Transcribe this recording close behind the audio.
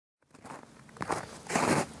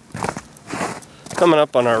Coming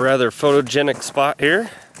up on our rather photogenic spot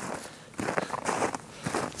here.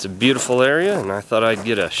 It's a beautiful area, and I thought I'd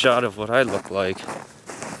get a shot of what I look like.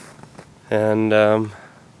 And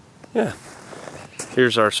yeah,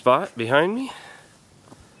 here's our spot behind me,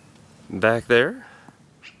 back there.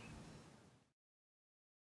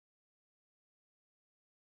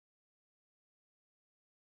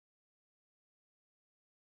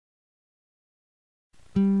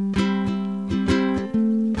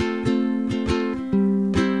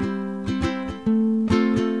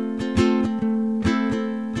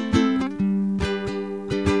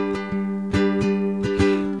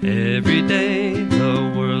 Every day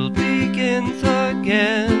the world begins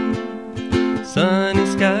again, sunny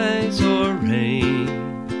skies or rain,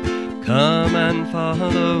 come and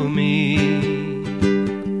follow me.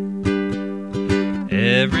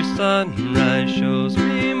 Every sunrise shows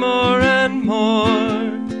me more and more,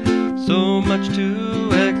 so much to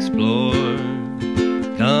explore,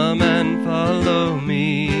 come and follow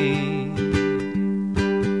me.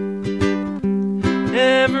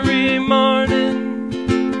 Every morning,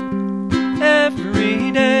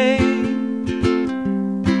 every day,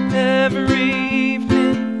 every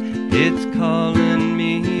evening, it's calling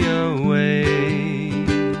me away.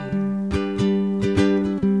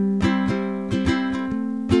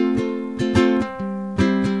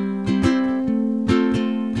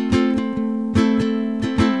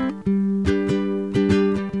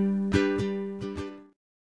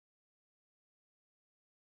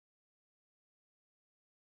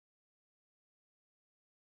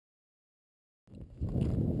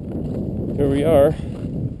 Here we are,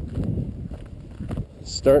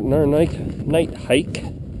 starting our night hike.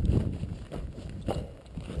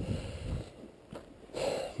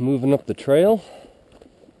 Moving up the trail.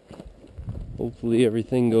 Hopefully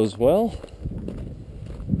everything goes well.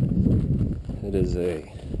 It is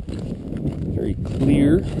a very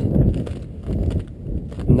clear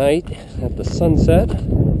night at the sunset.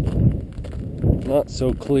 Not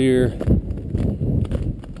so clear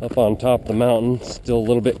up on top of the mountain, still a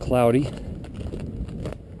little bit cloudy.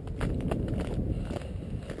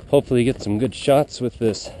 Hopefully get some good shots with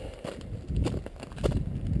this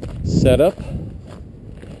setup.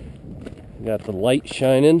 Got the light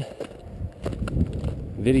shining,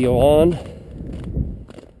 video on.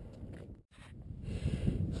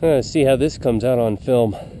 See how this comes out on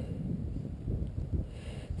film.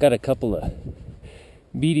 Got a couple of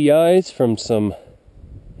beady eyes from some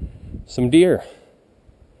deer.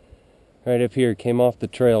 Right up here, came off the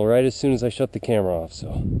trail right as soon as I shut the camera off,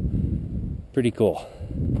 so pretty cool.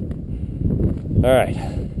 All right,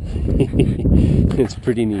 it's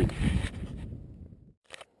pretty neat.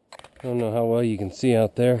 I don't know how well you can see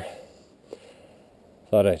out there.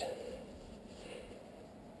 Thought I'd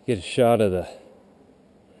get a shot of the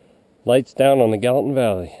lights down on the Gallatin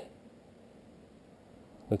Valley.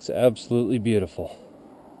 Looks absolutely beautiful.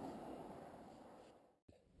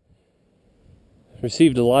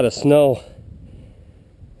 Received a lot of snow.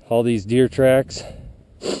 All these deer tracks,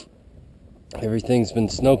 everything's been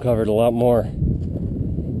snow covered a lot more.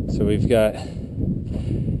 So we've got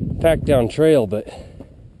packed down trail, but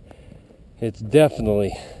it's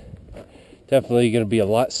definitely going to be a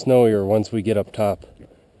lot snowier once we get up top.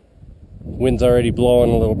 Wind's already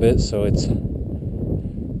blowing a little bit, so it's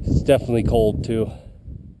definitely cold too.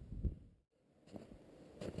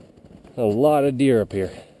 A lot of deer up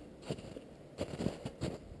here.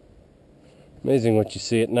 Amazing what you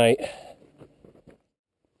see at night.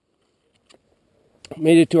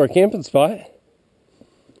 Made it to our camping spot.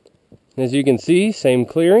 As you can see, same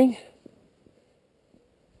clearing.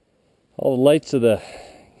 All the lights of the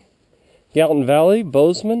Gallatin Valley,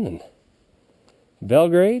 Bozeman, and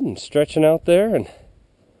Belgrade, and stretching out there. And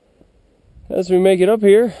as we make it up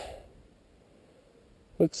here,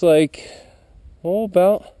 looks like, oh,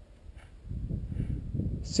 about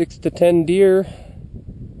 6 to 10 deer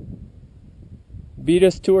beat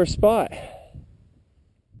us to our spot.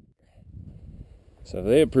 So if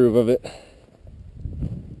they approve of it,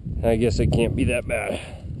 I guess it can't be that bad.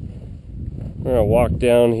 We're gonna walk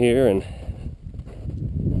down here and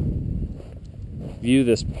view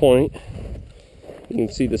this point. You can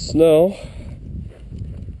see the snow.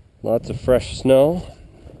 Lots of fresh snow.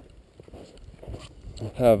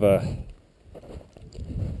 Have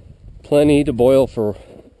plenty to boil for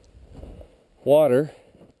water.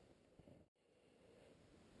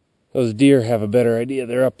 Those deer have a better idea.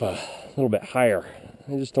 They're up a little bit higher.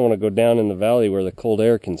 I just don't want to go down in the valley where the cold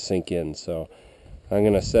air can sink in. So I'm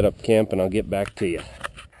going to set up camp and I'll get back to you.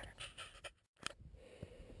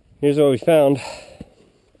 Here's what we found.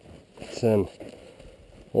 It's an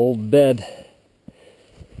old bed,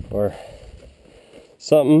 or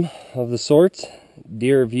something of the sorts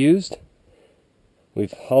deer have used.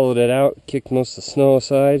 We've hollowed it out, kicked most of the snow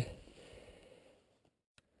aside.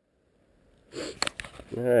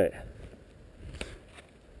 Alright,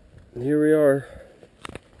 here we are,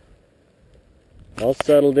 all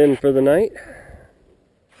settled in for the night.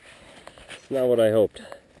 It's not what I hoped.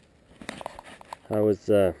 I was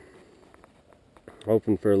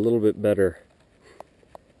hoping for a little bit better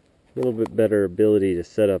ability to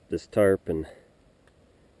set up this tarp, and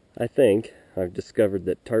I think I've discovered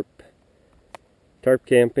that tarp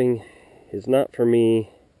camping is not for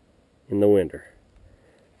me in the winter.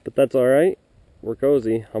 But that's alright. We're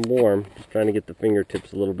cozy. I'm warm. Just trying to get the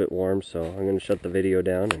fingertips a little bit warm, so I'm going to shut the video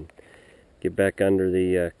down and get back under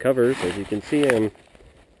the covers. As you can see, I'm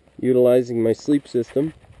utilizing my sleep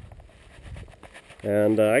system.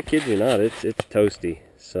 And I kid you not, it's toasty.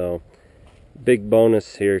 So, big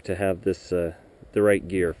bonus here to have this the right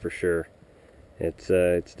gear for sure. It's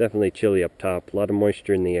definitely chilly up top. A lot of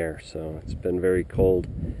moisture in the air, so it's been very cold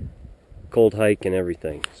hike and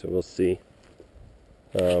everything. So we'll see.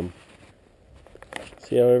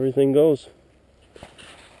 See how everything goes.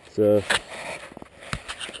 It's a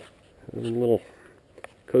little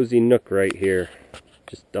cozy nook right here,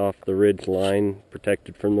 just off the ridge line,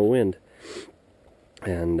 protected from the wind.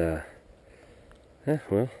 And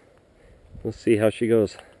well, we'll see how she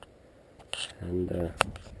goes, and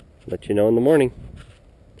let you know in the morning.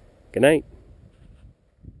 Good night.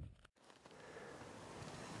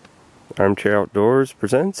 Armchair Outdoors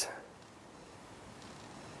presents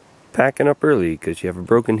packing up early because you have a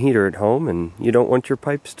broken heater at home and you don't want your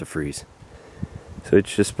pipes to freeze. So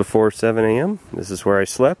it's just before 7 a.m. This is where I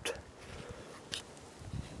slept.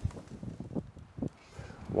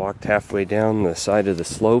 Walked halfway down the side of the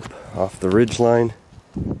slope off the ridge line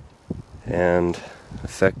and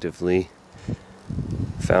effectively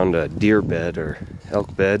found a deer bed or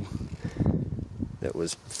elk bed that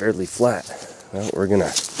was fairly flat. Well, we're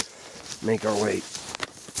gonna make our way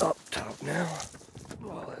up top now.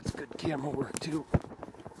 Oh, that's good camera work too.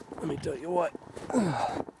 Let me tell you what.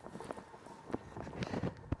 And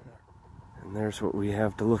there's what we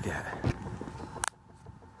have to look at.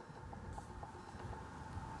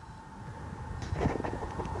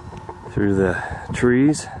 Through the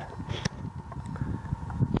trees,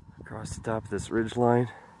 across the top of this ridge line.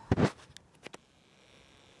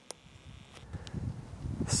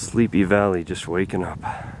 Sleepy Valley just waking up.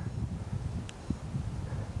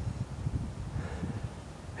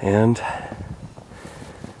 And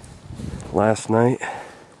last night,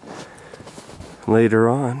 later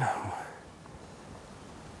on,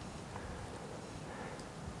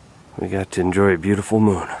 we got to enjoy a beautiful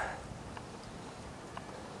moon.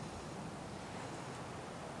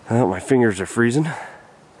 Well, my fingers are freezing.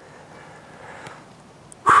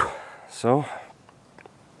 So,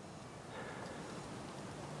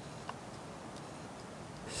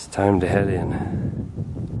 it's time to head in.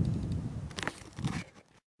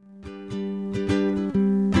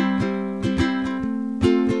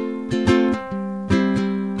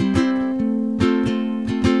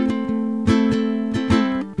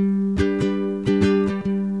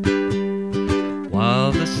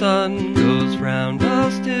 While the sun goes round,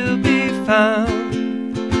 I'll still be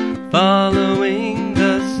found, following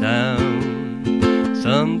the sound.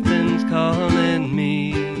 Something's calling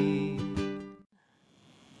me.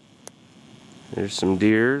 There's some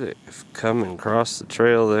deer that have come and crossed the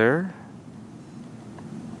trail there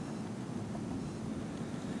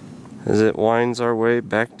as it winds our way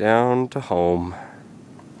back down to home.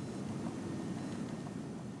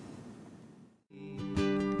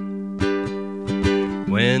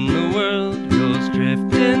 When the world goes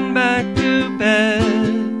drifting back to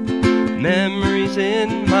bed, memories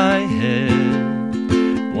in my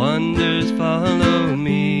head, wonders follow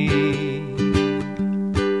me.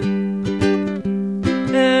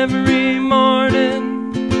 Every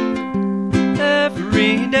morning,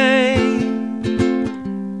 every day,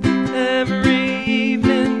 every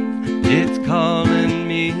evening, it's calling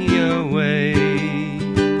me away.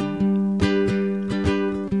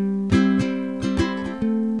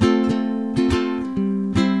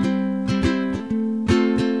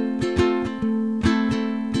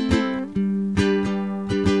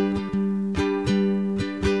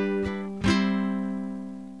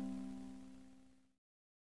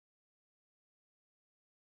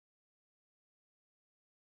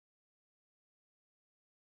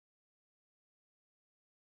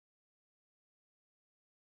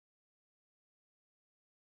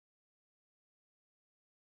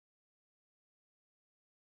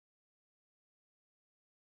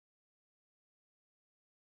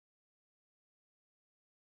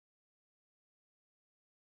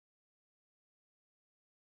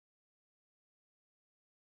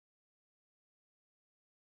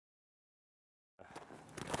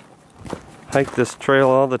 hike this trail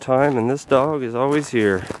all the time, and this dog is always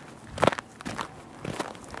here.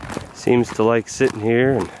 Seems to like sitting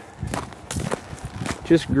here and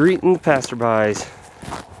just greeting the passerbys.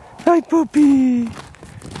 Hi, puppy!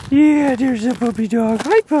 Yeah, there's a puppy dog.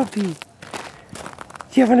 Hi, puppy!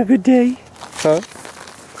 You having a good day? Huh?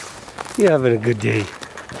 You having a good day?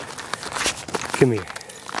 Come here.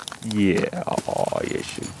 Yeah, oh,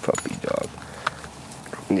 yes, you puppy dog.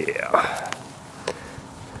 Yeah.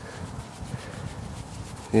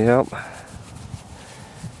 Yep.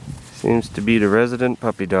 Seems to be the resident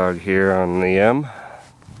puppy dog here on the M.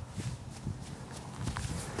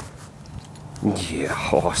 Yeah.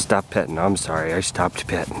 Oh, stop petting. I'm sorry. I stopped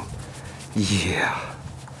petting. Yeah.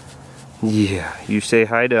 Yeah. You say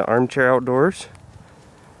hi to Armchair Outdoors?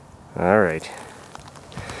 Alright.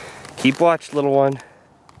 Keep watch, little one.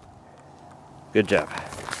 Good job.